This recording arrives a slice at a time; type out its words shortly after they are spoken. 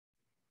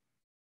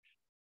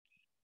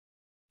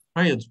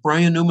Hi, it's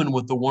Brian Newman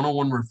with the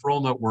 101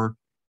 Referral Network,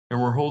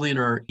 and we're holding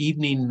our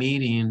evening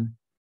meeting.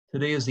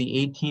 Today is the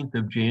 18th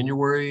of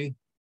January,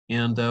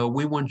 and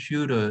we want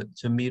you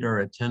to meet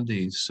our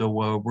attendees. So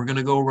we're going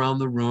to go around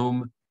the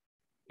room.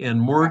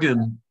 And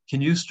Morgan, can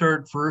you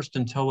start first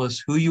and tell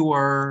us who you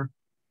are,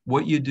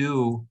 what you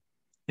do,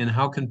 and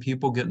how can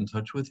people get in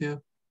touch with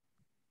you?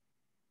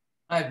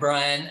 Hi,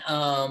 Brian.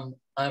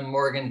 I'm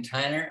Morgan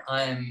Tyner.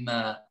 I'm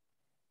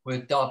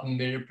with Dolphin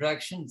Video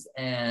Productions.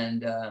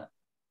 And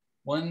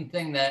one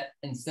thing that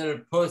instead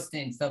of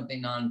posting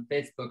something on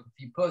Facebook, if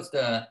you post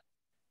a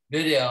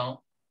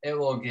video, it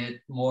will get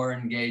more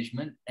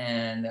engagement.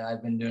 And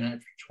I've been doing it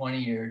for 20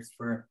 years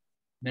for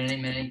many,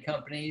 many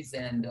companies.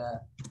 And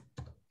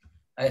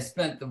I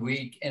spent the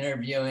week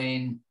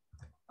interviewing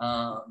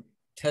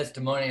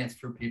testimonials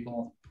for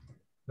people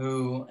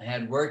who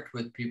had worked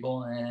with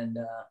people and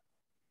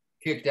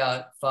kicked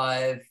out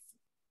 5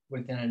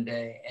 within a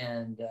day.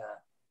 And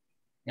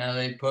now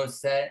they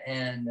post that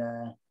and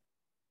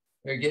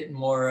they're getting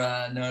more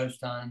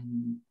noticed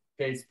on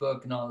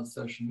Facebook and all the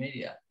social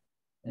media.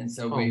 And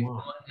so we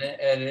want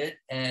to edit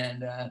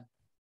and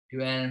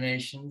do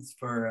animations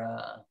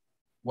for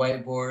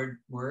whiteboard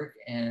work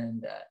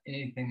and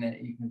anything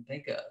that you can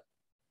think of.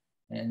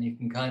 And you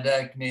can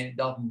contact me at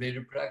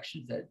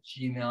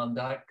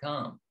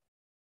dolphinvideoproductions@gmail.com.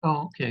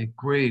 Oh, okay,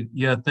 great.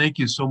 Yeah, thank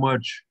you so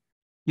much.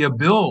 Yeah,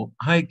 Bill,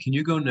 hi, can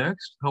you go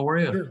next? How are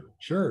you?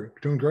 Sure.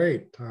 Doing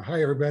great.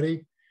 Hi,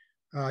 everybody.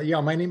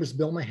 My name is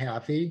Bill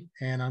Mahaffey,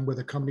 and I'm with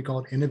a company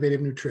called Innovative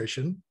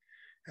Nutrition.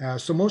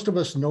 So most of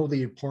us know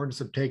the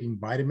importance of taking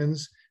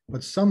vitamins,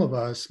 but some of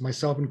us,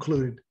 myself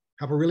included,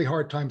 have a really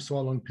hard time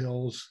swallowing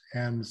pills,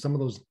 and some of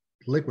those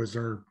liquids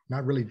are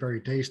not really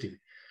very tasty.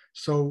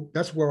 So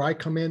that's where I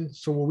come in.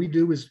 So what we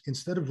do is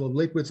instead of the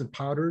liquids and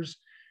powders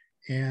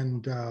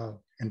and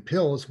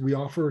pills, we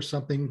offer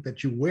something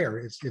that you wear.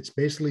 It's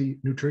basically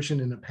nutrition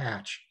in a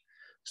patch.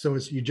 So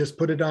you just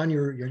put it on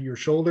your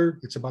shoulder.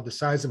 It's about the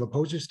size of a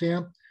postage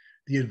stamp.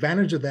 The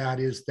advantage of that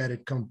is that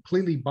it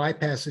completely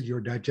bypasses your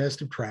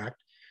digestive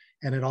tract,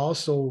 and it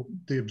also,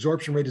 the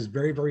absorption rate is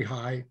very, very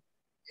high,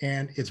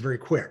 and it's very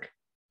quick.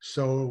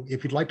 So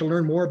if you'd like to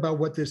learn more about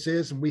what this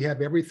is, we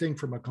have everything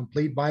from a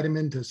complete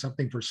vitamin to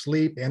something for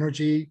sleep,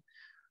 energy,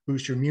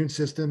 boost your immune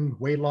system,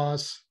 weight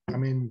loss. I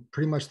mean,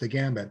 pretty much the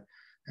gambit.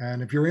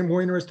 And if you're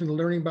more interested in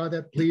learning about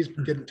that, please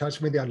get in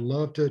touch with me. I'd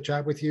love to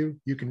chat with you.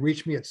 You can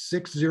reach me at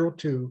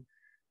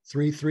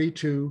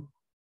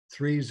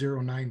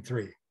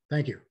 602-332-3093.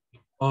 Thank you.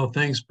 Oh,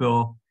 thanks,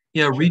 Bill.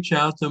 Yeah, reach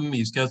out to him.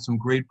 He's got some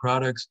great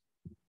products.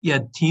 Yeah,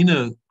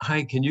 Tina,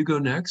 hi, can you go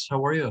next?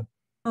 How are you?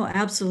 Oh,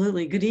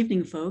 absolutely. Good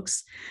evening,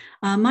 folks.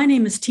 My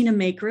name is Tina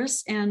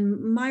Makris, and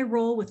my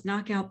role with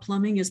Knockout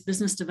Plumbing is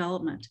business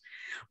development.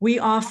 We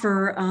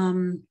offer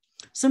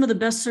some of the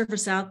best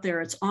service out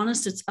there. It's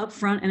honest, it's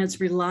upfront, and it's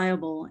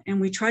reliable.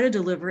 And we try to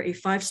deliver a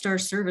 5-star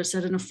service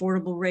at an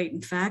affordable rate.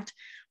 In fact,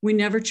 we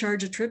never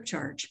charge a trip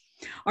charge.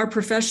 Our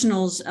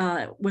professionals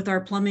with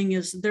our plumbing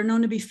they're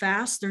known to be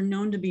fast, they're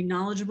known to be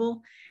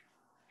knowledgeable,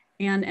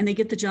 and they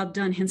get the job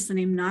done, hence the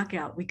name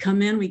Knockout. We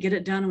come in, we get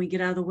it done, and we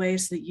get out of the way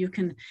so that you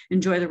can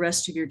enjoy the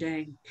rest of your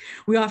day.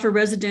 We offer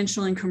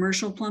residential and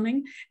commercial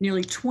plumbing,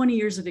 nearly 20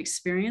 years of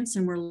experience,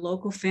 and we're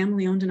local,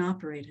 family owned and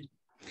operated.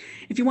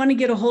 If you want to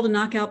get a hold of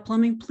Knockout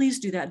Plumbing, please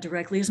do that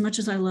directly. As much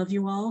as I love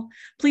you all,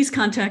 please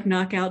contact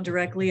Knockout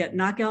directly at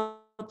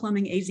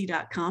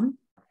knockoutplumbingaz.com.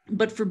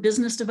 But for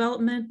business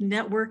development,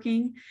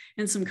 networking,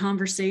 and some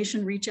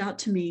conversation, reach out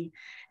to me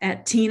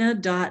at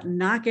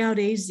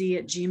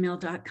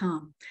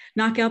tina.knockoutaz@gmail.com.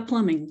 Knockout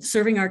Plumbing,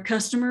 serving our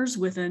customers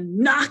with a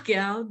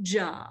knockout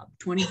job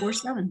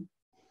 24/7.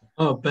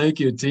 Oh, thank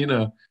you,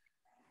 Tina.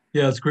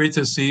 Yeah, it's great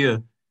to see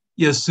you.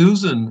 Yeah,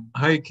 Susan,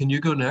 hi, can you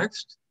go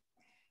next?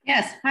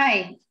 Yes,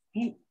 hi.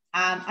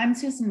 I'm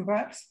Susan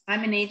Brooks.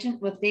 I'm an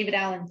agent with David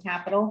Allen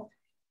Capital,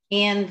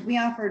 and we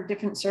offer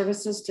different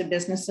services to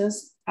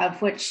businesses,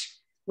 of which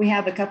we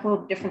have a couple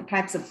of different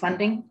types of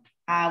funding.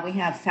 We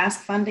have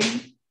fast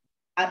funding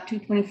up to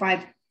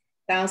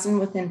 $25,000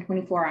 within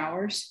 24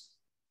 hours.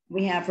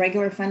 We have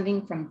regular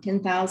funding from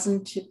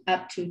 $10,000 to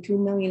up to $2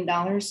 million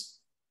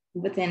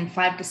within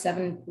 5 to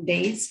 7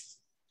 days.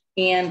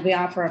 And we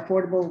offer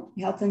affordable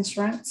health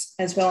insurance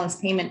as well as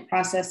payment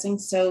processing.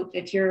 So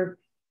if you're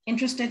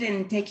interested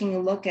in taking a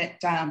look at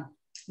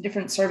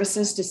different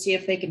services to see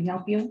if they can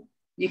help you,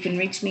 you can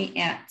reach me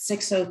at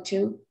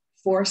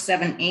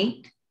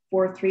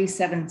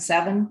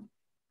 602-478-4377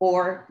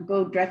 or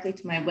go directly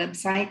to my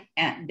website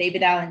at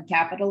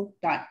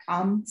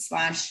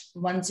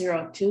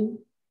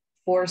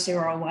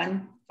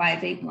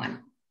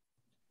davidallencapital.com/102-401-581.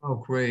 Oh,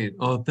 great.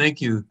 Oh,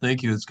 thank you.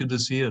 Thank you. It's good to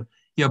see you.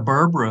 Yeah,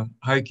 Barbara,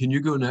 hi, can you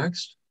go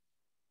next?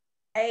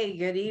 Hey,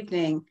 good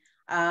evening.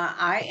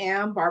 I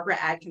am Barbara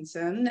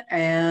Atkinson,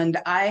 and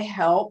I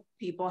help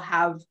people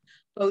have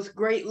both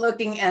great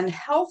looking and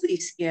healthy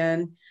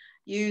skin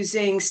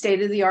using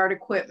state-of-the-art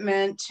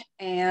equipment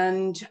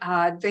and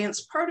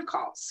advanced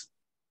protocols.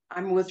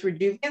 I'm with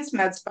Rejuvience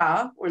Med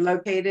Spa. We're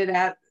located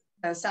at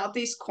the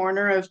southeast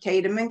corner of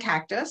Tatum and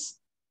Cactus.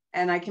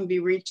 and I can be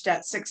reached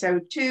at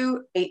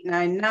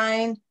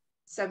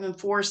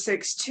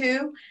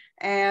 602-899-7462.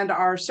 And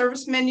our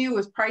service menu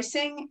with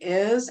pricing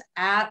is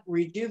at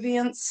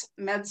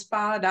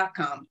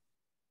rejuviancemedspa.com.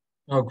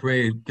 Oh,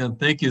 great. God,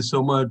 thank you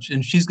so much.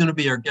 And she's going to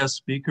be our guest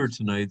speaker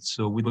tonight,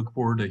 so we look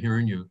forward to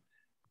hearing you.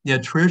 Yeah,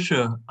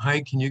 Tricia,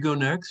 hi, can you go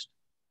next?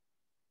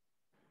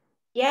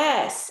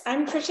 Yes,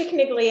 I'm Tricia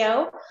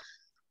Caniglio.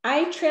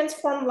 I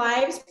transform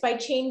lives by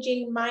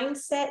changing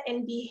mindset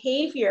and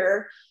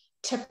behavior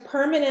to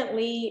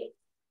permanently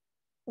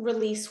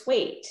release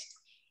weight.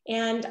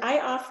 And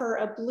I offer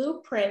a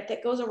blueprint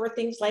that goes over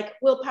things like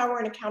willpower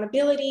and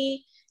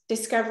accountability,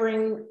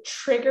 discovering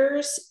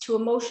triggers to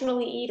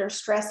emotionally eat or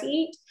stress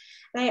eat.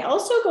 And I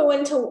also go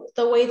into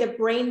the way the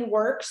brain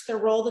works, the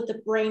role that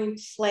the brain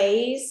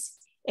plays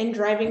in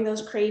driving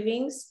those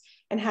cravings,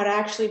 and how to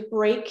actually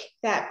break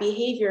that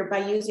behavior by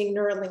using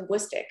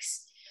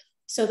neurolinguistics.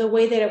 So the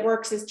way that it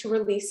works is to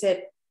release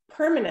it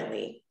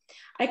permanently.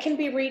 I can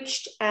be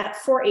reached at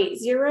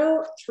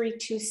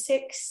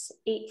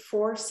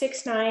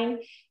 480-326-8469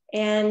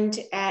 and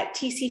at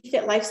TC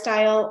Fit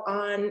Lifestyle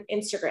on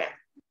Instagram.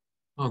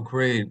 Oh,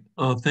 great.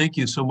 Oh, thank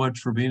you so much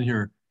for being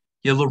here.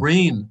 Yeah,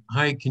 Lorraine,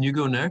 hi, can you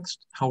go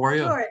next? How are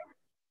you? Sure.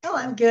 Oh,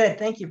 I'm good.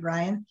 Thank you,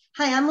 Brian.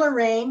 Hi, I'm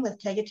Lorraine with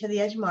Take It to the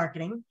Edge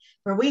Marketing,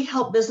 where we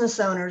help business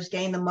owners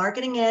gain the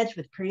marketing edge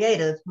with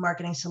creative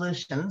marketing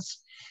solutions.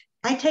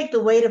 I take the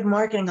weight of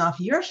marketing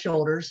off your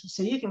shoulders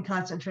so you can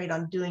concentrate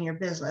on doing your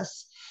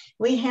business.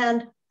 We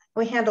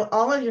handle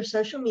all of your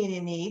social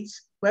media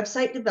needs,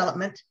 website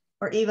development,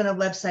 or even a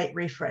website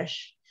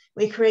refresh.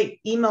 We create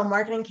email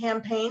marketing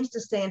campaigns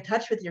to stay in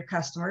touch with your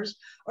customers,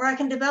 or I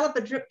can develop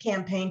a drip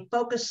campaign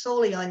focused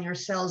solely on your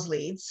sales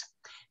leads.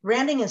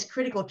 Branding is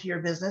critical to your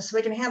business, so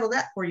we can handle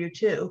that for you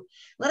too.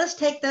 Let us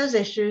take those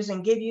issues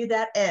and give you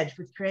that edge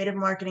with creative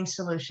marketing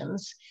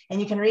solutions. And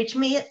you can reach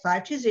me at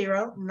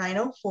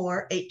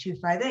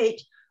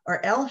 520-904-8258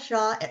 or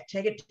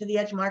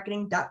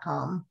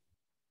lshaw@takeittotheedgemarketing.com.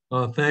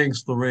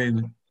 Thanks,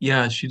 Lorraine.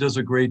 Yeah, she does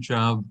a great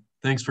job.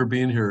 Thanks for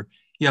being here.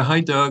 Yeah, hi,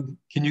 Doug.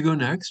 Can you go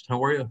next?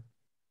 How are you?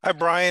 Hi,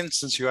 Brian.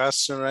 Since you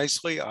asked so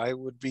nicely, I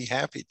would be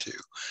happy to.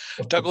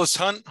 Douglas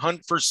Hunt,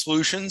 Hunt for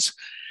Solutions.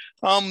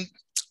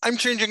 I'm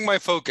changing my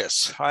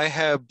focus. I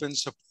have been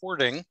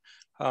supporting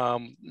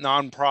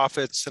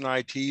nonprofits in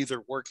IT,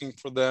 either working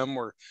for them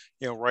or,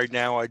 right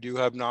now I do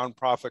have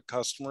nonprofit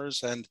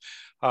customers, and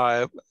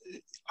I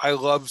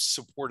love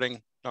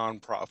supporting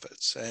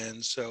nonprofits.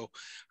 And so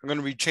I'm going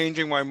to be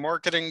changing my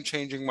marketing,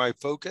 changing my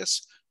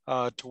focus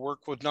to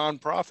work with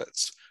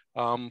nonprofits.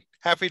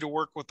 Happy to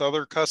work with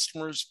other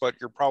customers, but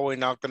you're probably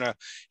not going to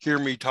hear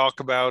me talk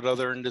about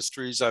other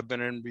industries I've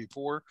been in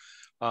before.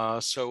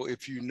 So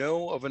if you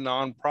know of a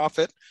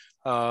nonprofit,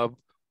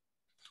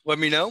 let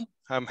me know.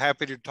 I'm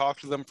happy to talk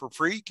to them for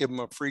free, give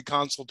them a free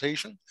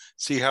consultation,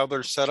 see how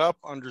they're set up,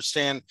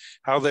 understand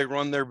how they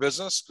run their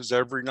business, because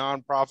every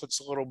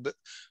nonprofit's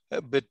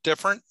a bit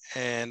different.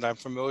 And I'm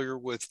familiar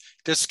with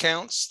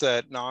discounts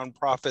that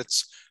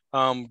nonprofits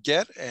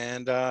get,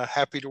 and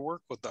happy to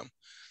work with them.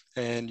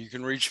 And you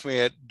can reach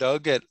me at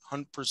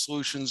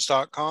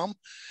doug@huntforsolutions.com.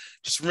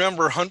 Just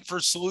remember, Hunt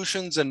for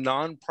Solutions and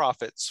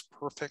nonprofits,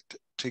 perfect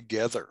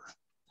together.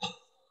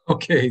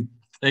 Okay,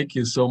 thank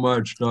you so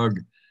much, Doug.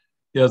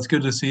 Yeah, it's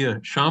good to see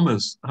you.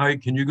 Shamus, hi,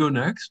 can you go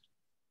next?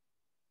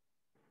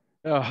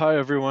 Hi,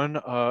 everyone.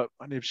 My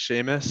name's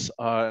Seamus,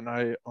 and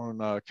I own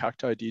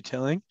Cacti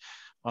Detailing.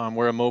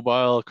 We're a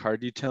mobile car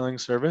detailing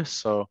service.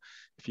 So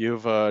if you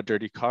have a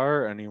dirty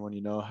car, or anyone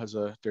you know has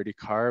a dirty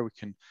car, we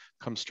can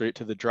come straight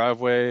to the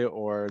driveway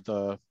or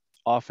the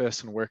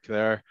office and work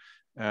there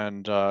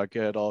and get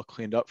it all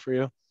cleaned up for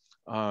you.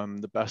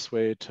 The best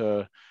way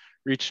to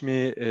reach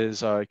me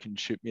is you can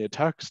shoot me a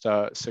text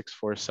at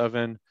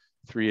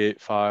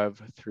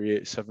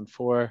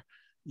 647-385-3874.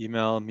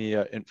 Email me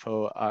at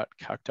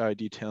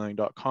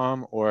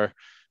info@cactidetailing.com or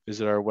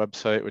visit our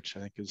website, which I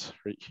think is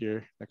right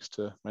here next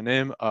to my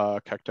name,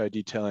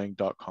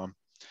 cactidetailing.com.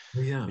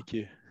 Oh, yeah. Thank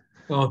you.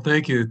 Oh,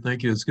 thank you.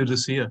 Thank you. It's good to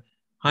see you.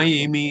 Hi,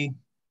 Amy.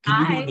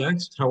 Can you go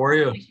next? How are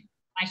you?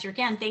 I sure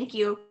can. Thank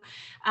you.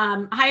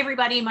 Hi,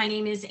 everybody. My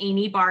name is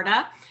Amy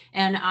Barda,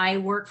 and I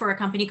work for a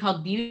company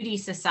called Beauty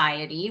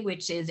Society,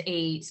 which is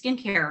a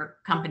skincare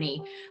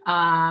company.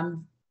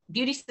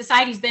 Beauty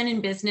Society's been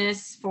in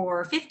business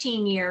for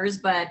 15 years,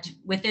 but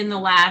within the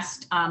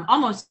last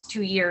almost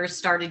 2 years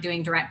started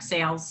doing direct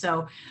sales.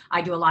 So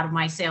I do a lot of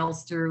my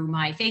sales through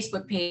my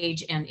Facebook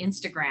page and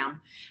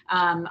Instagram.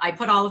 I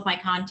put all of my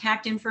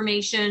contact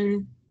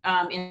information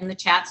in the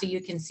chat, so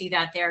you can see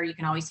that there. You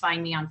can always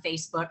find me on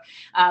Facebook.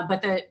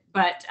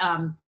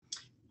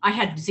 I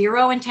had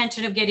zero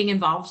intention of getting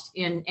involved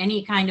in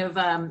any kind of,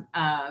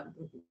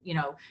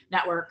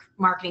 network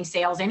marketing,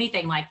 sales,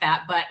 anything like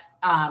that. But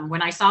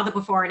when I saw the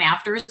before and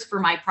afters for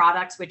my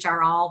products, which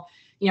are all,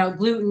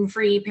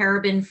 gluten-free,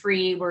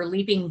 paraben-free, we're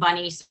Leaping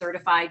Bunny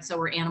certified, so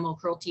we're animal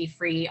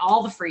cruelty-free,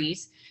 all the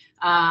frees.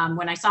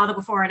 When I saw the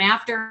before and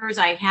afters,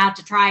 I had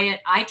to try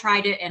it. I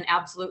tried it and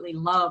absolutely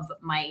love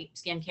my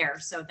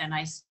skincare. So then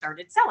I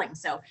started selling.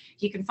 So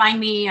you can find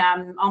me,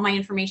 all my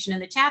information in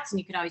the chats, and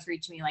you can always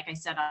reach me, like I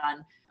said,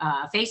 on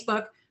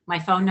Facebook. My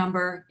phone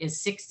number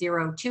is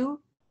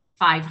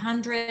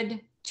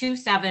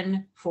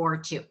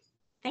 602-500-2742.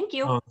 Thank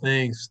you. Oh,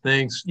 thanks.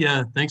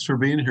 Yeah, thanks for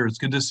being here. It's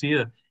good to see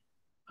you.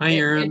 Hi,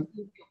 Erin.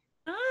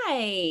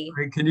 Hi.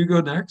 Hi, can you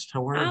go next?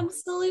 How are you?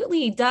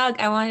 Absolutely. Doug,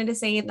 I wanted to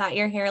say that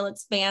your hair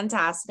looks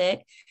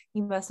fantastic.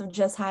 You must have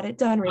just had it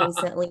done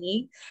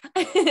recently.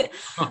 But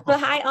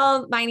hi,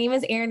 my name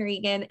is Erin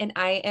Regan, and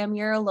I am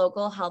your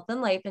local health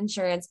and life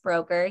insurance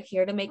broker,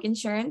 here to make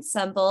insurance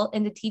simple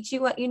and to teach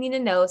you what you need to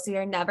know so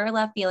you're never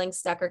left feeling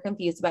stuck or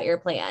confused about your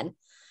plan.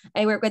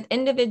 I work with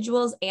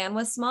individuals and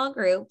with small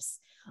groups.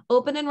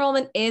 Open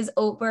enrollment is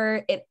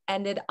over. It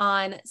ended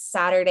on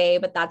Saturday,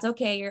 but that's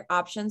okay. Your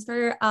options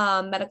for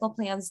medical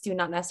plans do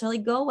not necessarily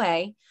go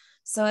away.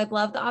 So I'd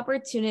love the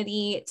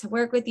opportunity to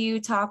work with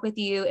you, talk with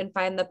you, and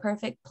find the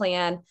perfect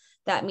plan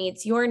that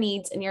meets your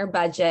needs and your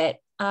budget.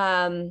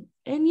 And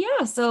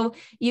yeah, so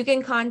you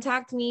can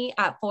contact me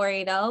at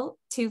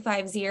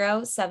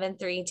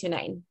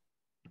 480-250-7329.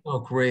 Oh,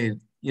 great.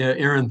 Yeah,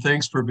 Erin,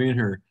 thanks for being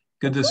here.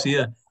 Good to see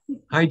you.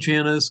 Hi,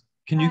 Janice.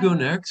 Can you go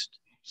next?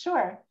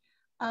 Sure.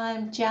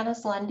 I'm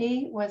Janice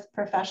Lundy with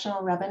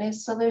Professional Revenue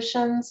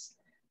Solutions.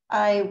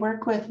 I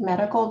work with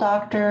medical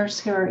doctors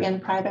who are in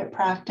private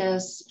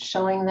practice,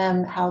 showing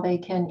them how they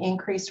can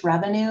increase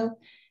revenue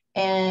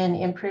and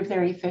improve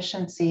their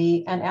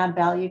efficiency and add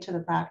value to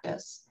the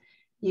practice.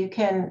 You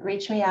can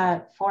reach me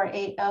at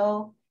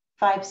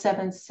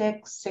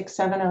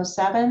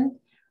 480-576-6707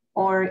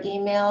 or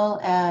email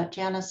at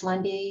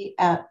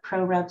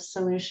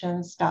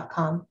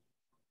janicelundy@prorevsolutions.com.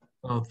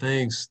 Oh,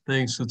 thanks.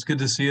 It's good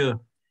to see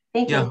you.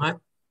 Thank you.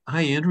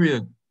 Hi,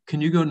 Andrea.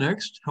 Can you go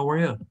next? How are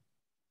you?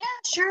 Yeah,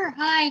 sure.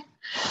 Hi.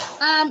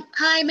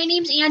 Hi, my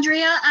name's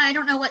Andrea. I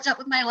don't know what's up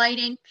with my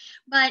lighting,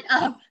 but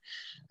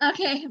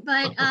okay.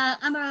 But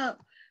I'm a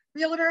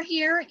realtor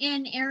here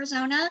in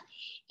Arizona,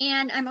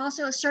 and I'm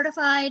also a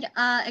certified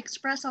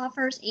express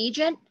offers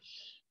agent,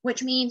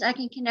 which means I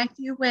can connect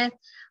you with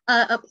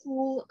a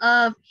pool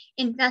of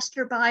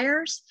investor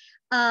buyers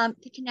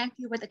to connect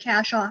you with a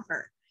cash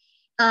offer.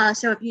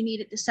 So if you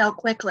need it to sell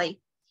quickly.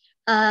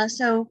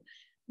 So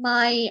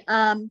my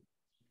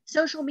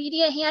social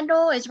media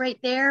handle is right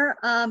there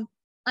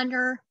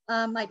under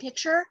my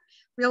picture,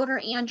 Realtor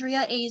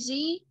Andrea AZ,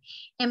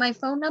 and my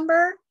phone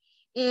number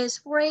is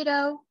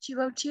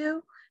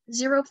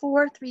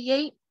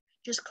 480-202-0438.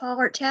 Just call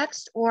or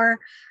text or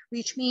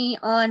reach me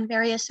on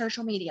various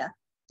social media.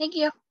 Thank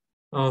you.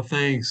 Oh,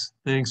 thanks.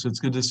 It's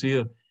good to see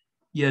you.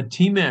 Yeah,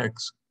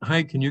 T-Max.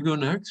 Hi, can you go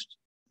next?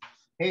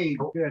 Hey,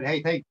 good.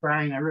 Hey, thanks,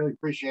 Brian. I really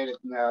appreciate it.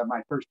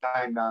 My first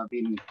time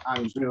being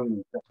on Zoom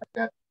and stuff like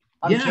that.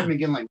 I'm Tim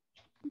McGinley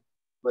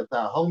with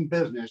Home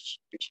Business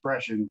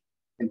Expression,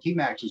 and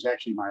T-Max is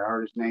actually my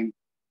artist name.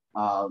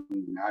 I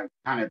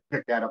kind of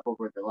picked that up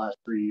over the last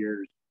 3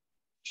 years.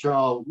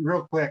 So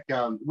real quick,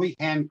 we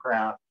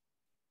handcraft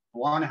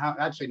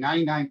I'd say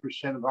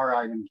 99% of our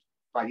items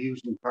by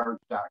using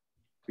cardstock.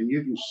 And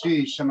you can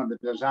see some of the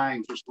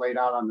designs just laid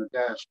out on the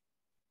desk.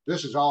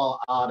 This is all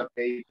out of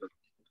paper,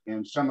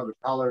 and some of the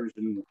colors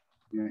and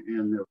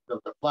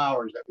the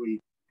flowers that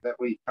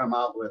we come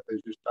out with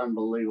is just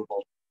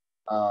unbelievable.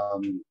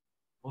 Wow.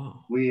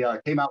 We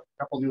came out with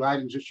a couple new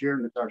items this year,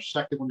 and it's our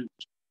second one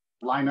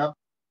lineup.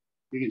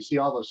 You can see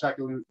all the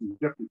succulents in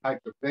different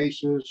types of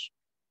faces.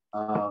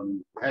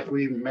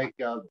 We even make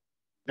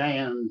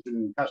vans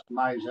and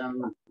customize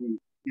them,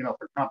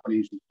 for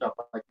companies and stuff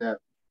like that.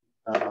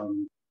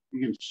 You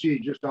can see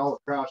just all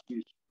across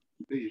these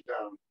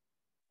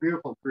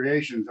beautiful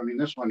creations. I mean,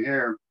 this one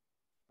here,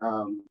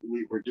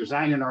 we're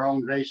designing our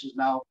own vases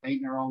now,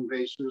 painting our own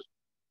vases.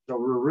 So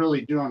we're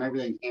really doing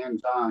everything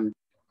hands-on.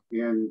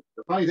 And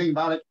the funny thing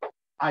about it,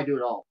 I do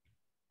it all.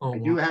 I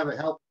do have a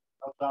help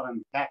out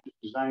on cactus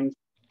designs,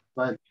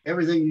 but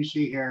everything you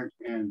see here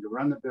and to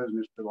run the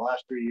business for the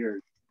last 3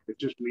 years, it's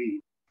just me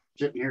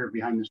sitting here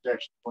behind this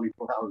desk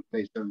 24 hours a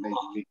day, 7 days a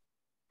week.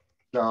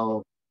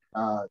 So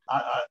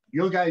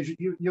you guys,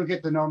 you'll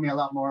get to know me a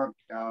lot more.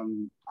 I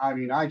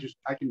mean, I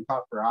can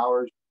talk for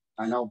hours.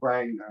 I know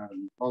Brian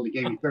only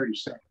gave me 30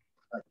 seconds.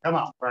 Come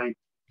on, Brian.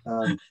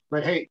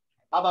 But hey,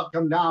 how about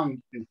come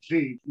down and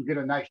see, you get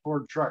a nice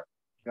Ford truck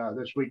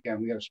this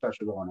weekend. We got a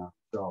special going on.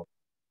 So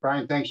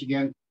Brian, thanks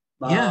again.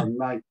 Yeah.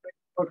 My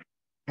Facebook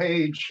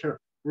page,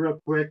 real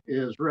quick,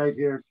 is right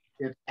here.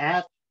 It's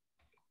at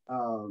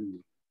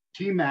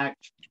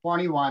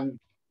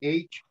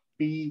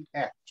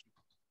TMAX21HBX.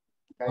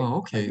 Okay. Oh,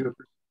 okay.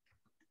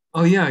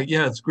 Oh, yeah.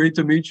 It's great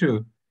to meet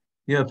you.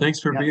 Yeah, thanks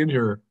for being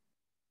here.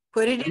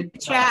 Put it in the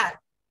chat.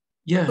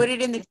 Yeah. Put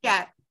it in the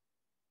chat.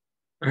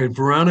 All right,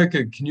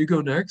 Veronica, can you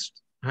go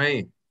next?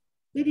 Hi.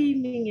 Good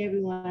evening,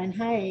 everyone.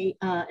 Hi,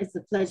 it's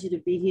a pleasure to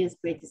be here. It's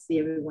great to see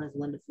everyone's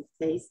wonderful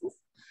faces.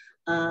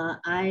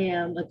 I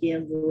am,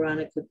 again,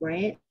 Veronica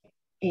Grant,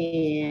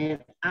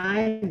 and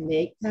I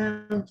make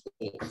pound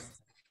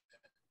cakes.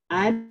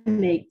 I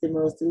make the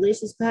most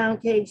delicious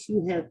pound cakes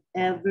you have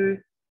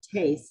ever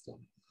tasted.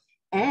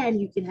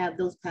 And you can have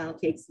those pound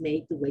cakes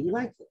made the way you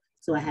like it.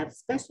 So I have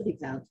specialty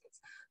pound cakes.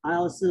 I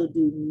also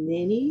do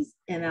minis,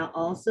 and I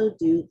also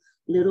do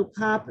little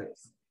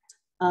poppers.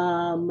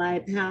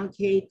 My pound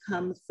cake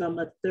comes from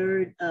a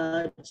third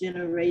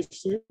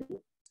generation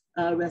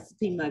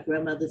recipe. My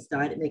grandmother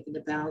started making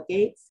the pound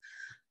cakes.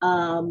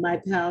 My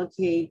pound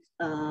cake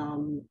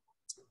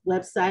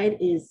website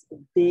is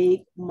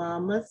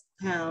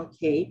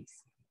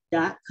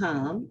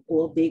bigmamaspoundcakes.com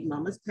or Big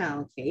Mama's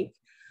Pound Cake.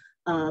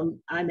 I'm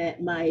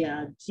at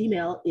my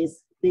Gmail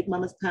is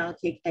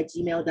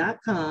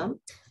bigmamaspoundcake@gmail.com.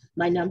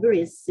 My number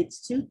is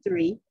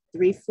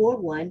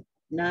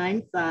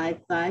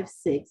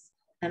 623-341-9556.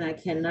 And I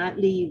cannot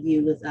leave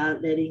you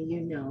without letting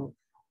you know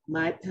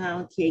my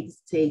pound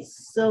cakes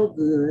taste so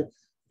good,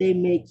 they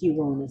make you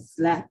want to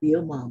slap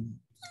your mama.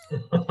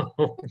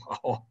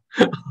 Wow.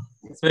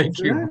 Thank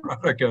you,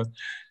 Veronica.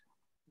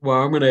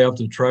 Well, I'm going to have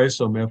to try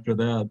some after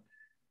that.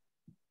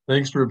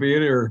 Thanks for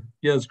being here.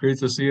 Yeah, it's great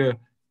to see you.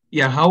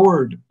 Yeah,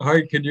 Howard,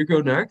 hi, can you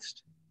go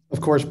next? Of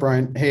course,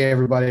 Brian. Hey,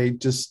 everybody.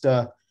 Just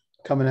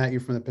coming at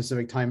you from the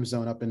Pacific time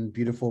zone up in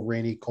beautiful,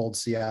 rainy, cold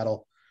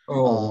Seattle.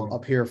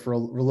 Up here for a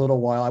little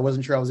while. I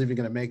wasn't sure I was even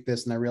going to make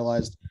this, and I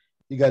realized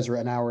you guys were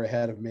an hour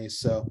ahead of me.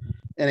 So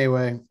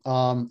anyway,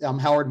 I'm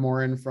Howard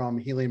Morin from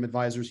Helium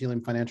Advisors,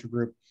 Helium Financial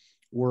Group.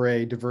 We're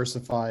a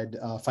diversified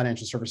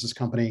financial services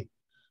company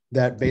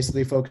that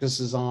basically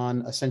focuses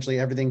on essentially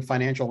everything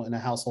financial in a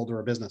household or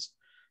a business.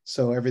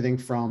 So everything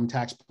from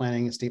tax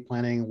planning, estate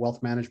planning,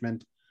 wealth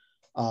management,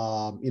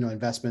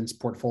 investments,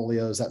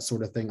 portfolios, that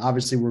sort of thing.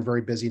 Obviously, we're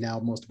very busy now,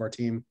 most of our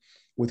team,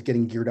 with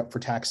getting geared up for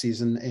tax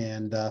season.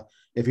 And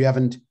if you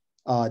haven't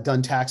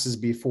done taxes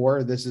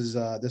before,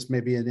 this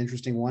may be an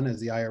interesting one, as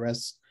the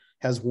IRS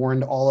has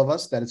warned all of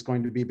us that it's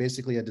going to be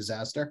basically a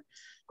disaster.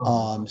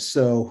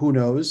 So who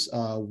knows?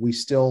 I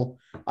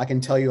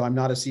can tell you I'm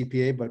not a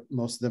CPA, but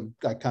most of them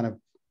got kind of,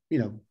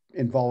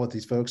 involved with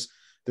these folks.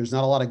 There's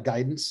not a lot of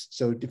guidance.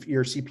 So if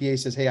your CPA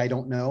says, hey, I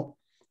don't know,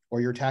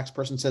 or your tax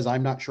person says,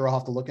 I'm not sure, I'll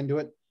have to look into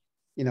it,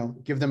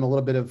 give them a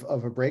little bit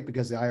of a break,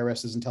 because the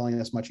IRS isn't telling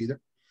us much either.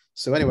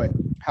 So anyway,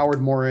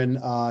 Howard Morin,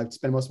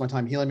 spend most of my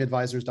time,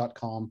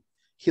 heliumadvisors.com,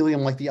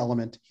 helium like the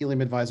element,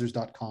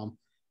 heliumadvisors.com.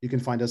 You can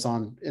find us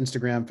on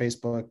Instagram,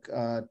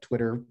 Facebook,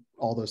 Twitter,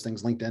 all those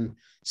things, LinkedIn.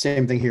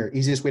 Same thing here.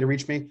 Easiest way to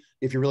reach me,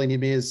 if you really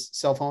need me, is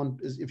cell phone.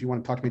 If you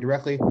want to talk to me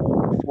directly,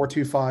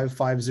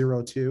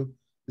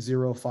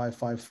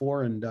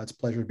 425-502-0554. And it's a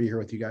pleasure to be here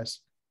with you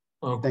guys.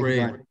 Oh,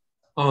 great.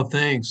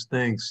 Thanks.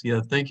 Yeah,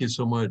 thank you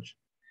so much.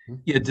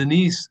 Yeah,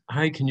 Denise,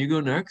 hi, can you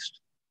go next?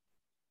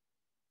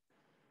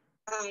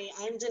 Hi,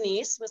 I'm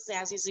Denise with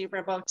Zazzy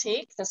Zebra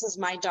Boutique. This is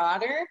my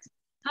daughter.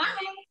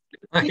 Hi.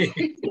 Hi.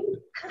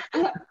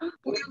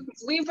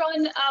 We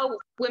run a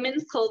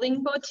women's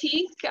clothing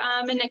boutique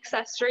and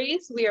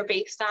accessories. We are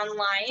based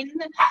online,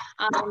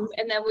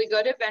 and then we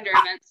go to vendor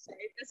events.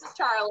 This is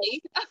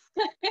Charlie.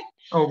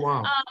 Oh,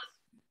 wow.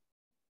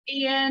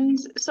 And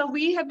so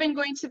we have been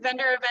going to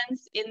vendor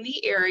events in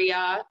the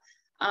area.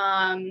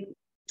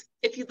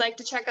 If you'd like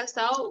to check us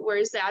out,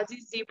 we're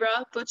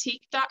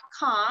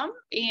zazzyzebraboutique.com,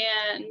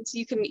 and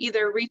you can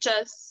either reach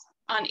us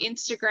on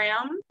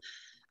Instagram,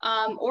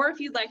 or if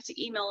you'd like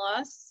to email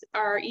us,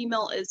 our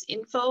email is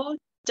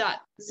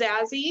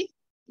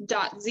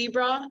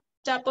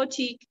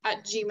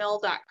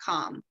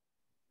info.zazzy.zebra.boutique@gmail.com.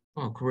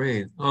 Oh,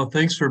 great. Oh,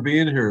 thanks for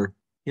being here.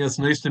 Yeah, it's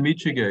nice to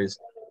meet you guys.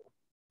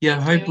 Yeah,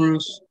 hi,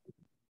 Bruce.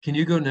 Can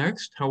you go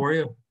next? How are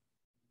you?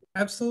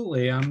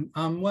 Absolutely.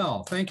 I'm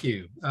well. Thank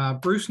you.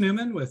 Bruce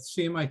Newman with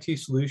CMIT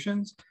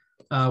Solutions.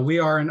 We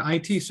are an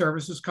IT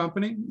services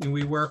company, and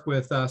we work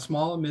with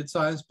small and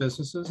mid-sized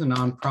businesses and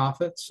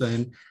nonprofits.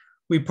 And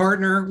we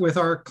partner with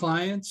our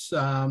clients,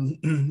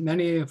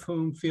 many of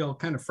whom feel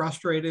kind of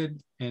frustrated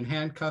and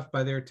handcuffed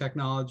by their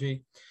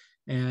technology.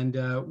 And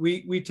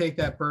we take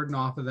that burden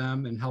off of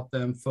them and help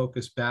them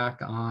focus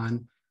back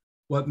on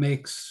what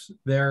makes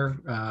their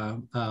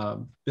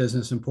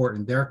business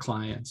important, their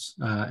clients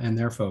and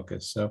their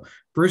focus. So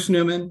Bruce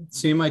Newman,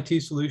 CMIT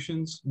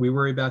Solutions, we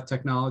worry about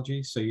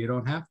technology so you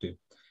don't have to.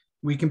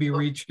 We can be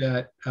reached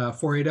at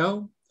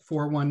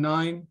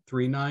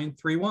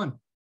 480-419-3931.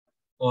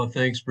 Oh,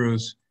 thanks,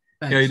 Bruce.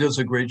 Thanks. Yeah, he does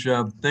a great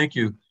job. Thank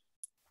you.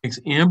 Thanks.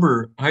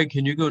 Amber, hi,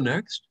 can you go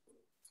next?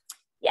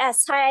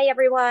 Yes, hi,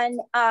 everyone.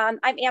 I'm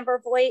Amber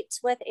Voigt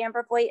with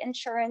Amber Voigt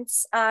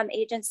Insurance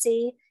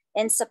Agency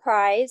in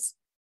Surprise.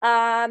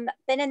 Been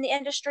in the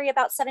industry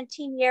about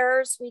 17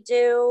 years. We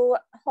do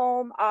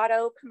home,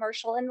 auto,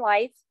 commercial, and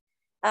life.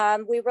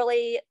 We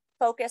really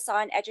focus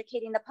on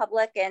educating the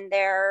public and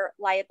their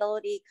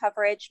liability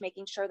coverage,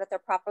 making sure that they're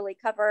properly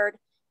covered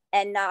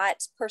and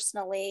not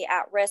personally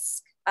at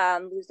risk,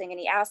 losing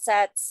any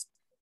assets,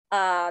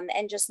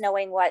 and just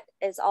knowing what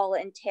is all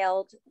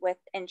entailed with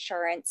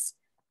insurance.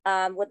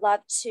 Would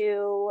love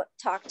to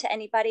talk to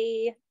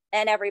anybody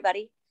and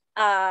everybody.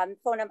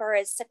 Phone number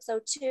is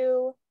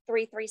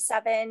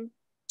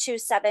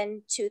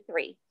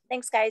 602-337-2723.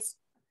 Thanks, guys.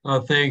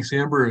 Thanks,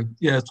 Amber.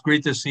 Yeah, it's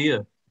great to see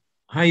you.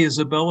 Hi,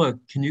 Isabella.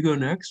 Can you go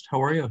next?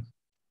 How are you?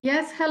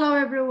 Yes, hello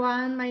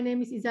everyone. My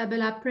name is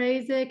Isabella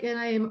Prezek and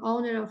I am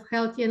owner of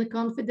Healthy and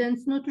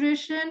Confidence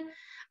Nutrition.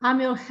 I'm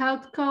your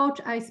health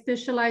coach. I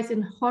specialize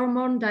in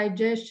hormone,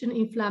 digestion,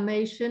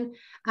 inflammation.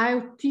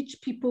 I teach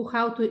people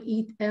how to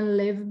eat and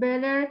live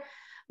better.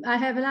 I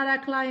have a lot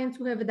of clients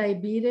who have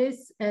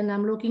diabetes and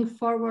I'm looking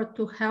forward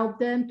to help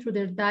them through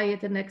their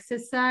diet and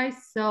exercise.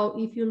 So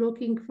if you're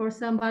looking for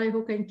somebody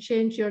who can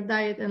change your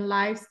diet and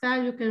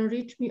lifestyle, you can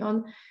reach me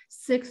on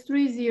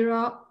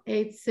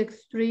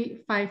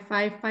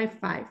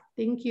 630-863-5555.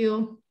 Thank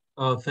you.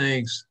 Oh,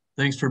 thanks.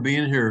 Thanks for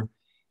being here.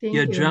 Thank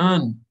yeah, you.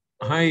 John,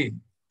 hi.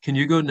 Can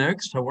you go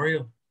next? How are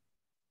you?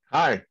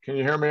 Hi, can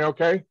you hear me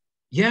okay?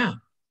 Yeah.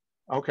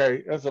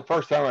 Okay, that's the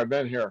first time I've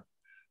been here.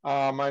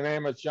 My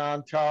name is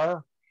John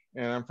Carr,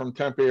 and I'm from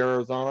Tempe,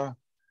 Arizona.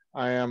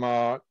 I am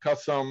a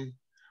custom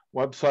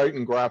website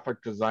and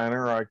graphic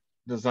designer. I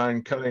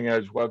design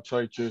cutting-edge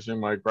websites using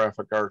my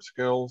graphic art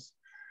skills.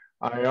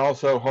 I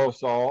also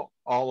host all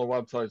the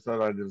websites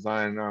that I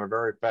design on a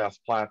very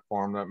fast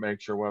platform that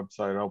makes your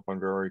website open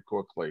very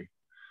quickly.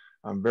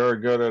 I'm very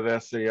good at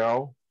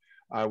SEO.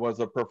 I was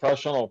a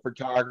professional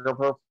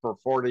photographer for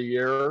 40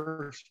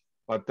 years,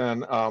 but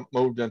then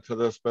moved into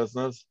this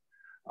business.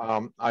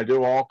 I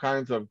do all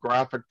kinds of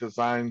graphic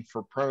design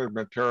for printed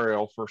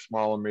material for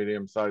small and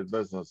medium-sized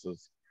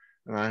businesses.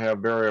 And I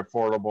have very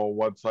affordable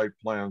website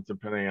plans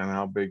depending on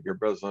how big your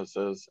business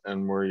is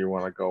and where you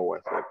want to go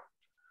with it.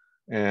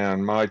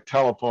 And my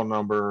telephone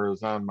number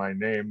is on my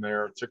name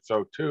there,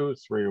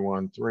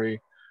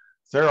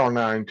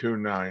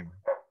 602-313-0929.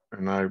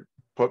 And I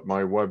put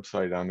my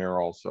website on there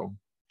also.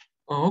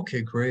 Oh,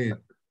 okay, great.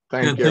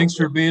 Thank you. Thanks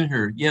for being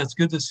here. Yeah, it's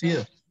good to see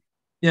you.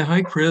 Yeah,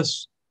 hi,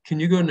 Chris. Can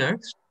you go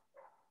next?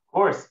 Of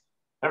course.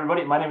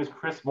 Everybody, my name is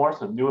Chris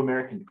Morse of New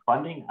American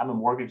Funding. I'm a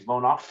mortgage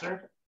loan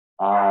officer.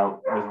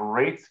 With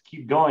rates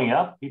keep going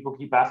up, people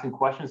keep asking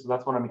questions, so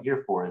that's what I'm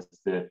here for, is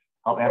to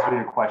help answer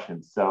your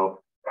questions. So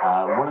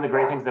one of the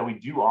great things that we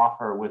do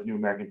offer with New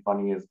American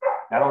Funding is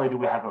not only do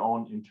we have our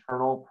own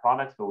internal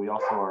products, but we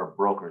also are a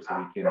broker, so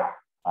we can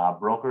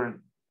broker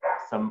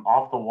some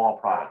off-the-wall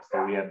products.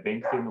 So we have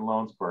bank statement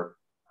loans for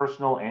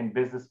personal and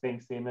business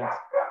bank statements,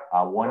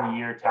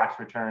 1-year tax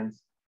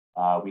returns.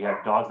 We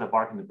have dogs that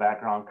bark in the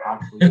background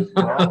constantly as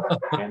well.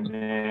 And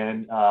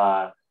then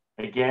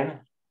again,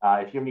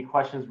 if you have any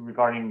questions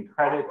regarding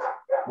credit,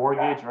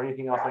 mortgage, or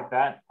anything else like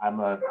that, I'm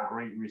a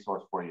great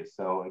resource for you.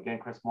 So again,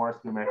 Chris Morris,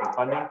 New American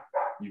Funding.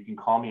 You can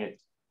call me at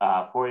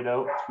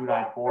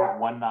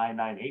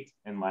 480-294-1998,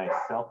 and my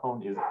cell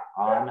phone is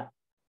on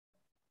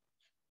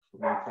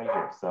right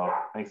here. So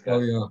thanks, guys.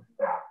 Oh, yeah.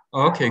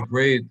 Okay,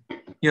 great.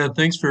 Yeah,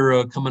 thanks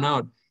for coming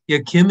out. Yeah,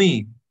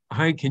 Kimmy,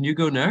 hi, can you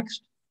go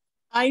next?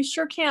 I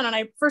sure can. And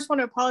I first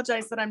want to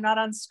apologize that I'm not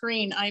on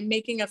screen. I'm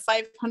making a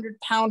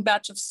 500-pound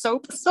batch of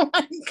soap, so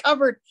I'm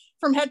covered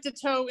from head to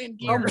toe in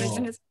gear.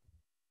 Oh.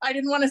 I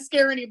didn't want to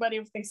scare anybody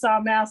if they saw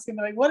a mask and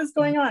they're like, what is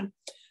going on?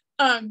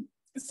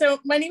 So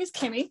my name is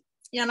Kimmy,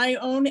 and I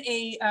own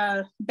a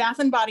bath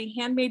and body,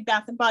 handmade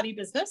bath and body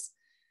business.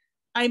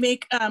 I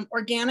make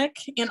organic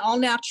and all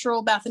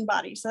natural bath and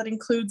body. So that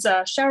includes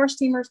shower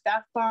steamers,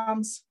 bath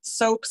bombs,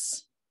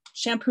 soaps,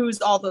 shampoos,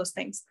 all those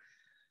things.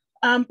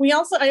 I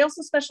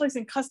also specialize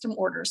in custom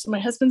orders. So my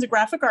husband's a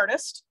graphic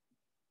artist.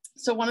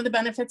 So one of the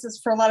benefits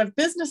is for a lot of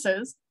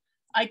businesses,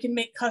 I can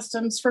make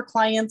customs for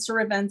clients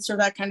or events or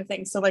that kind of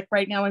thing. So like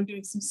right now I'm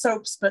doing some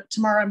soaps, but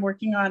tomorrow I'm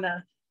working on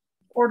a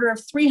order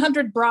of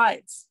 300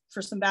 brides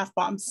for some bath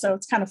bombs. So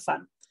it's kind of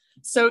fun.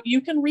 So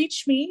you can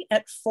reach me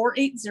at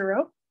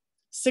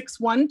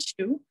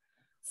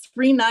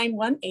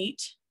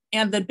 480-612-3918.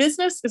 And the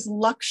business is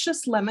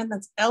Luxus Lemon.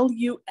 That's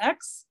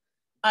Luxious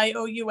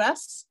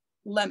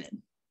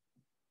Lemon.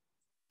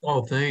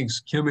 Oh,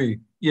 thanks, Kimmy.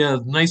 Yeah,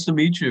 nice to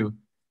meet you.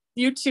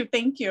 You too.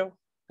 Thank you.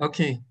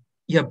 Okay.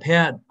 Yeah,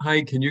 Pat,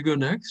 hi, can you go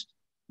next?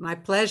 My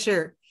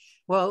pleasure.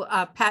 Well,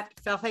 Pat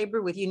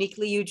Fellhaber with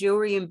Uniquely You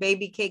Jewelry and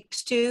Baby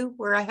Cakes too,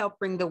 where I help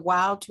bring the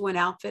wow to an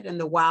outfit and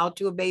the wow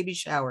to a baby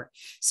shower.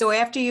 So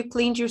after you've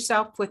cleaned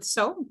yourself with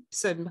soap,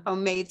 some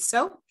homemade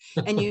soap,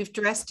 and you've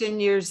dressed in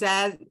your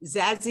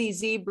Zazzy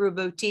Zebra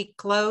boutique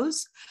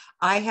clothes,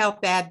 I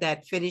help add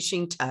that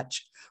finishing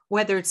touch.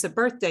 Whether it's a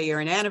birthday or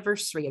an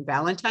anniversary, and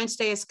Valentine's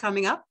Day is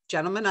coming up,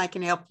 gentlemen, I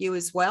can help you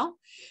as well.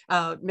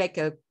 Make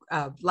a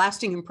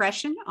lasting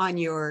impression on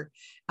your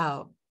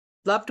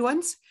loved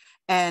ones.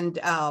 And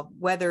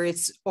whether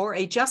it's or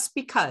a just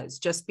because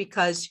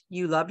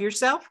you love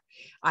yourself,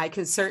 I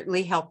can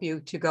certainly help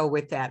you to go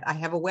with that. I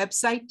have a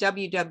website,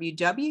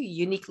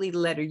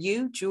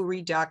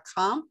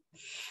 www.uniquelyletterujewelry.com.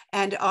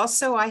 And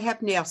also I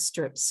have nail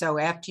strips. So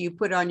after you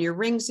put on your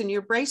rings and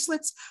your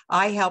bracelets,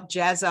 I help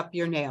jazz up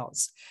your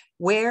nails.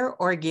 Wear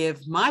or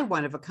give my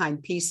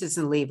one-of-a-kind pieces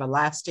and leave a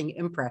lasting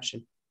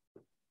impression.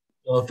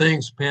 Oh,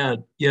 thanks, Pat.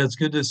 Yeah, it's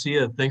good to see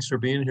you. Thanks for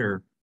being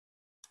here.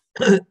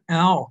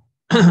 Al,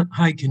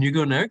 hi, can you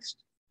go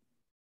next?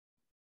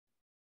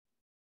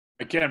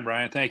 I can,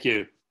 Brian. Thank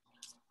you.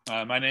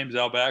 My name is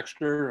Al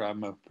Baxter.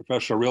 I'm a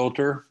professional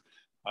realtor.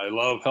 I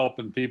love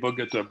helping people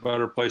get to a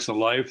better place in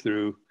life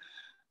through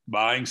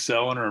buying,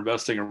 selling, or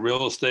investing in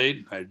real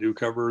estate. I do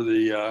cover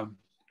the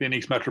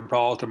Phoenix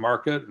metropolitan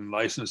market and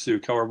licensed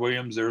through Keller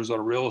Williams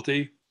Arizona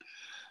Realty.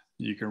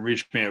 You can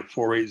reach me at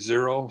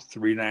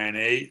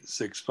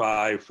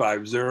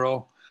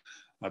 480-398-6550.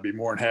 I'd be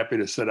more than happy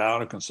to sit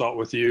down and consult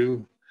with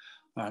you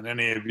on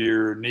any of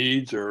your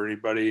needs or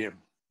anybody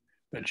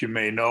that you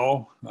may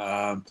know.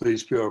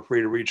 Please feel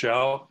free to reach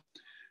out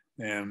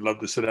and love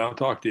to sit down and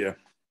talk to you.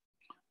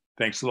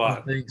 Thanks a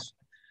lot. Thanks.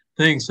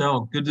 Thanks,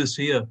 Al. Good to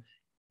see you.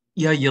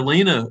 Yeah,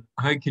 Yelena,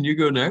 hi, can you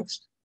go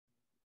next?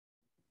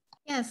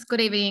 Yes, good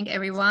evening,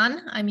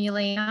 everyone. I'm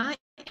Yelena,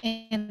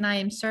 and I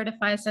am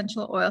certified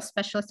essential oil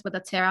specialist with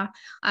Atera.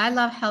 I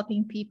love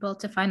helping people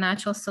to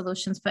financial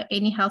solutions for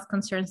any health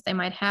concerns they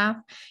might have.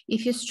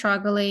 If you're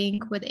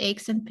struggling with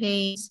aches and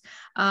pains,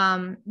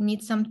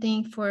 need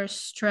something for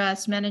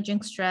stress,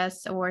 managing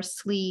stress or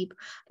sleep,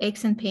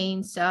 aches and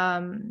pains,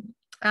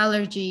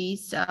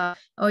 allergies,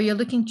 or you're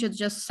looking to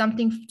just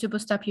something to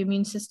boost up your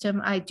immune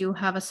system, I do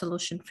have a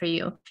solution for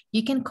you.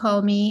 You can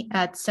call me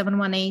at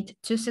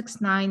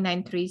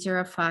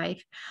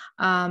 718-269-9305.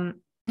 I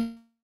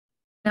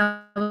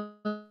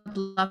would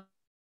love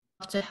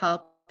to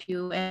help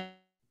you.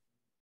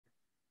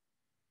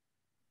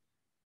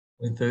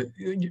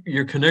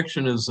 Your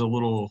connection is a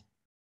little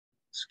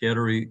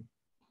scattery.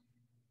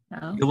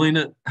 No.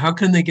 Yelena, how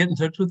can they get in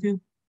touch with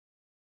you?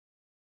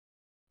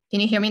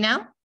 Can you hear me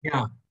now?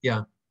 Yeah,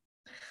 yeah.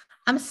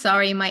 I'm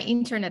sorry, my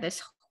internet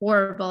is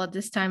horrible at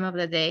this time of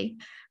the day,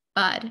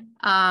 but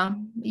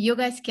you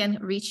guys can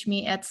reach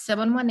me at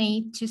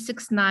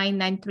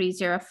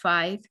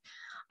 718-269-9305.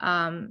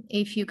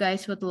 If you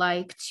guys would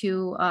like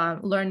to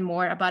learn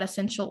more about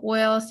essential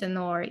oils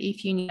or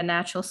if you need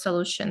natural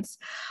solutions.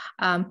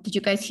 Did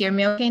you guys hear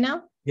me okay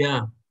now?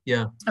 Yeah,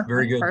 yeah,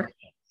 very good. Perfect.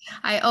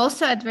 I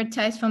also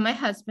advertise for my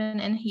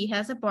husband, and he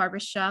has a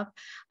barbershop.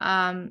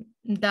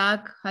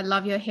 Doug, I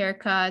love your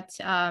haircut.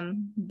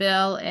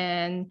 Bill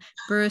and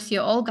Bruce,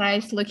 you're all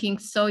guys looking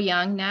so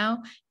young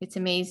now. It's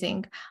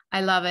amazing.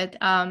 I love it.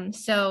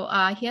 So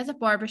he has a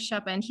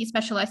barbershop, and he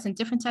specializes in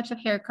different types of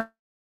haircuts,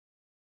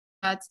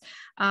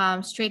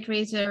 straight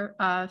razor,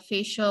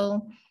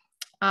 facials,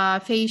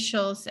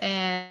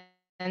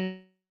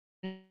 and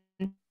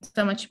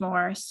so much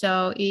more.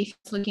 So if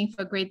you're looking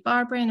for a great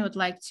barber and would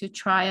like to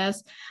try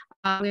us,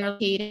 we are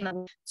located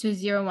on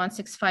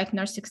 20165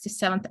 North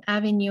 67th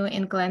Avenue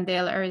in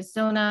Glendale,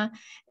 Arizona.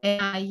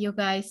 And you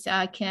guys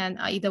can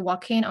either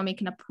walk in or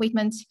make an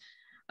appointment.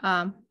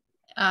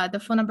 The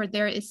phone number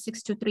there is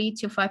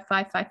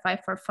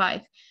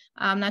 623-255-5545.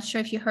 I'm not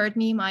sure if you heard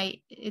me.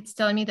 It's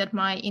telling me that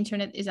my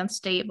internet is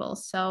unstable.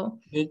 So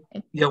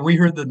yeah, we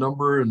heard the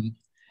number, and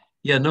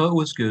yeah, no, it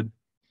was good.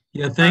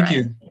 Yeah, thank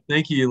you.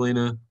 Thank you,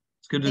 Yelena.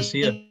 It's good to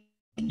see you.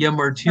 Yeah,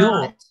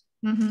 Martil.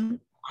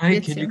 Hi,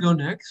 can you go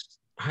next?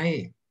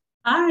 Hi.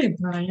 Hi,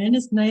 Brian.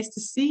 It's nice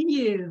to see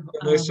you.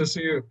 Nice to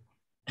see you.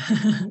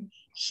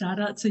 Shout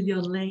out to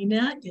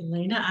Yelena.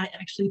 I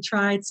actually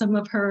tried some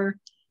of her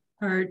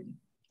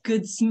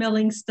good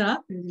smelling stuff.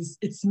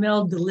 It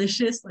smelled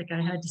delicious. Like I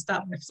had to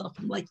stop myself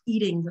from like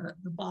eating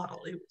the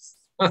bottle. It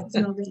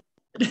smelled really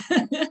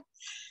good.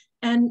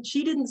 And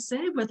she didn't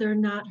say whether or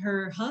not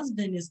her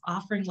husband is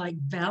offering like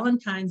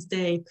Valentine's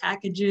Day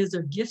packages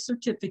or gift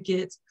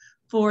certificates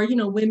for,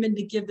 women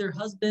to give their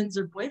husbands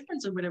or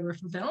boyfriends or whatever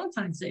for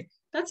Valentine's Day.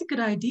 That's a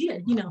good idea.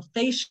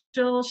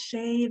 Facial,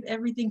 shave,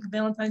 everything for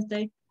Valentine's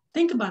Day.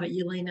 Think about it,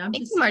 Yelena.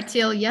 Thank you,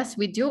 Martil. Yes,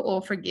 we do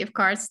offer gift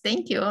cards.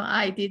 Thank you.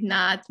 I did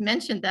not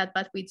mention that,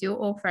 but we do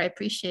offer. I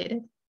appreciate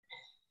it.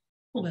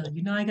 Well,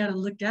 I got to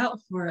look out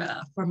for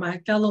my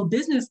fellow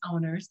business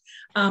owners.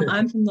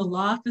 I'm from the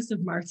law office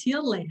of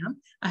Martil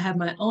Lamb. I have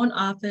my own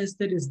office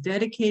that is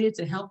dedicated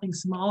to helping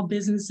small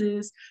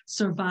businesses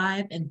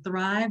survive and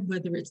thrive,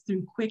 whether it's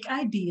through quick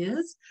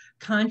ideas,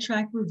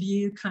 contract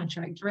review,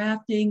 contract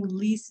drafting,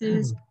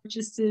 leases,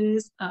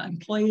 purchases,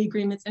 employee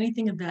agreements,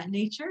 anything of that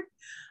nature.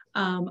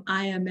 I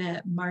am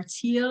at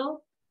martillaw.com.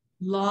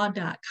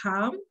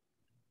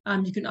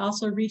 You can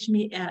also reach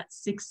me at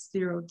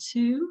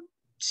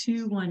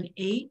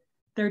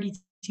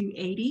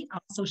 602-218-3280.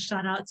 Also,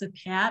 shout out to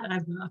Pat.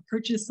 I've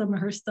purchased some of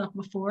her stuff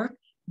before.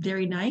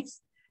 Very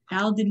nice.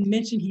 Al didn't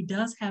mention he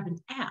does have an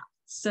app.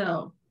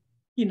 So,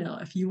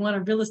 if you want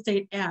a real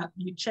estate app,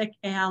 you check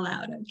Al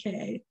out,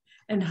 okay?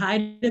 And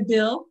hi to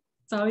Bill.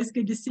 It's always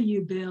good to see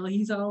you, Bill.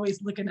 He's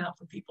always looking out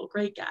for people.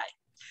 Great guy.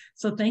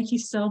 So thank you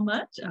so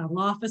much.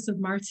 Law Office of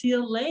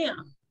Martil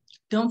Lamb.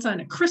 Don't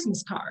sign a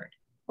Christmas card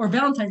or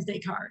Valentine's Day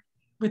card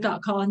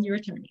without calling your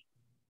attorney.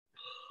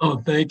 Oh,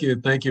 thank you.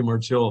 Thank you,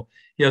 Martil.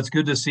 Yeah, it's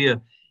good to see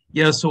you.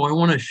 Yeah, so I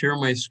want to share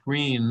my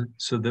screen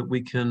so that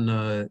we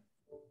can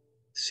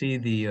see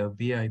the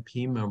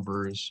VIP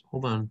members.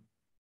 Hold on.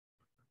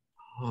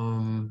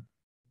 I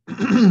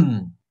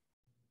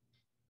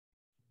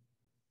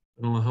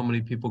don't know how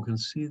many people can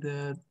see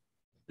that.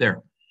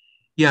 There.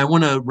 Yeah, I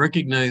want to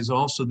recognize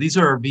also, these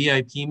are our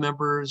VIP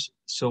members.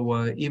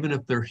 So even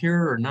if they're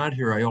here or not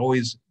here, I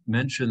always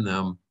mention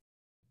them.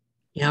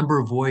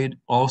 Amber Voigt,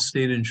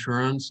 Allstate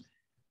Insurance.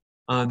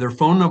 Their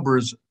phone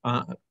numbers,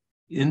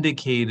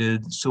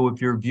 indicated. So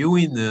if you're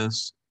viewing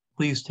this,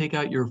 please take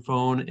out your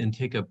phone and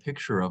take a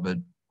picture of it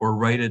or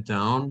write it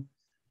down.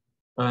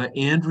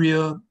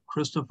 Andrea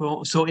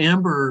Christoffel. So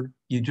Amber,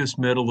 you just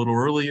met a little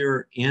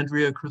earlier.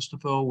 Andrea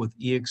Christoffel with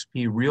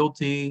eXp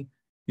Realty.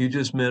 You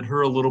just met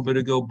her a little bit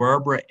ago.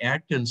 Barbara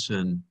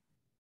Atkinson,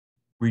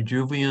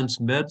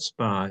 Rejuvience Med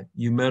Spa.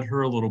 You met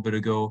her a little bit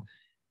ago.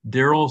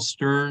 Daryl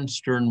Stern,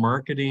 Stern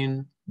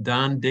Marketing.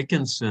 Don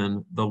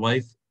Dickinson, The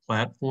Life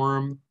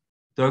Platform.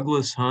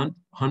 Douglas Hunt,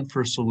 Hunt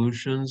for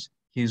Solutions.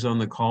 He's on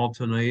the call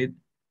tonight.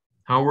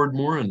 Howard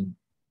Morin,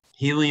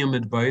 Helium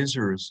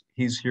Advisors.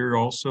 He's here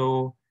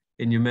also.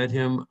 And you met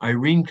him.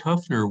 Irene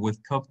Kuffner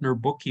with Kuffner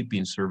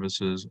Bookkeeping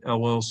Services,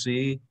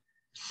 LLC.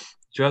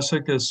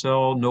 Jessica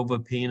Sell, Nova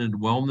Pain and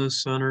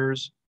Wellness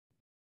Centers.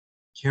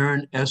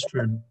 Karen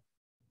Estrin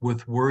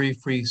with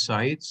Worry-Free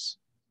Sites.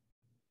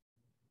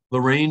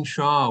 Lorraine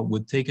Shaw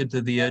with Take It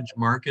to the Edge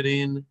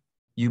Marketing.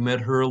 You met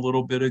her a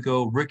little bit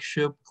ago. Rick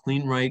Ship,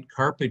 Clean Right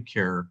Carpet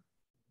Care,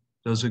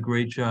 does a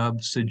great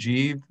job.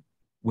 Sajeev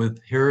with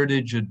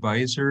Heritage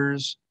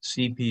Advisors,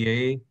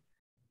 CPA.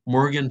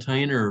 Morgan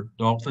Tyner,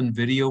 Dolphin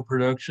Video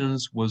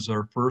Productions, was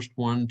our first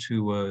one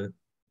to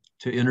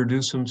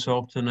introduce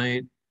himself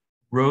tonight.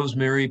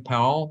 Rosemary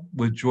Powell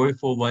with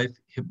Joyful Life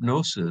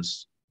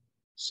Hypnosis.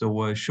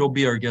 So she'll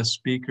be our guest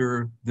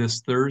speaker this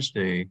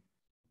Thursday.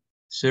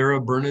 Sarah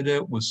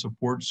Bernadette with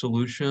Support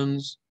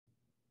Solutions.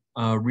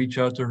 Reach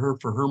out to her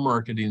for her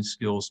marketing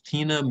skills.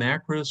 Tina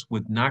Macris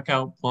with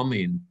Knockout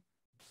Plumbing,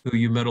 who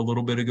you met a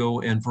little bit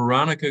ago, and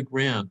Veronica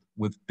Grant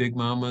with Big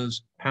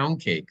Mama's Pound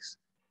Cakes.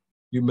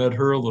 You met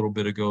her a little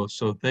bit ago.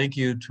 So thank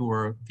you to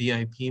our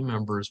VIP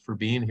members for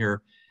being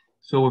here.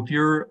 So if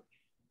you're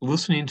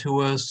listening to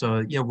us,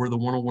 yeah, we're the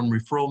 101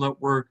 Referral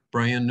Network,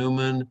 Brian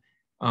Newman.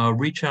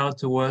 Reach out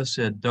to us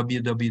at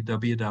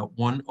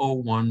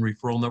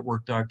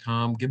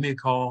www.101referralnetwork.com. Give me a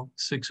call,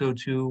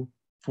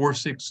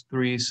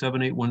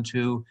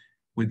 602-463-7812.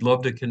 We'd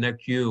love to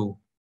connect you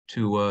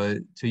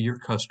to your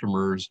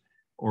customers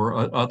or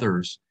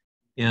others.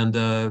 And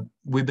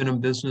we've been in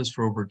business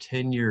for over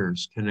 10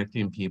 years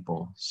connecting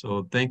people.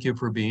 So thank you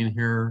for being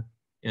here,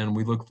 and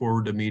we look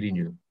forward to meeting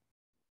you.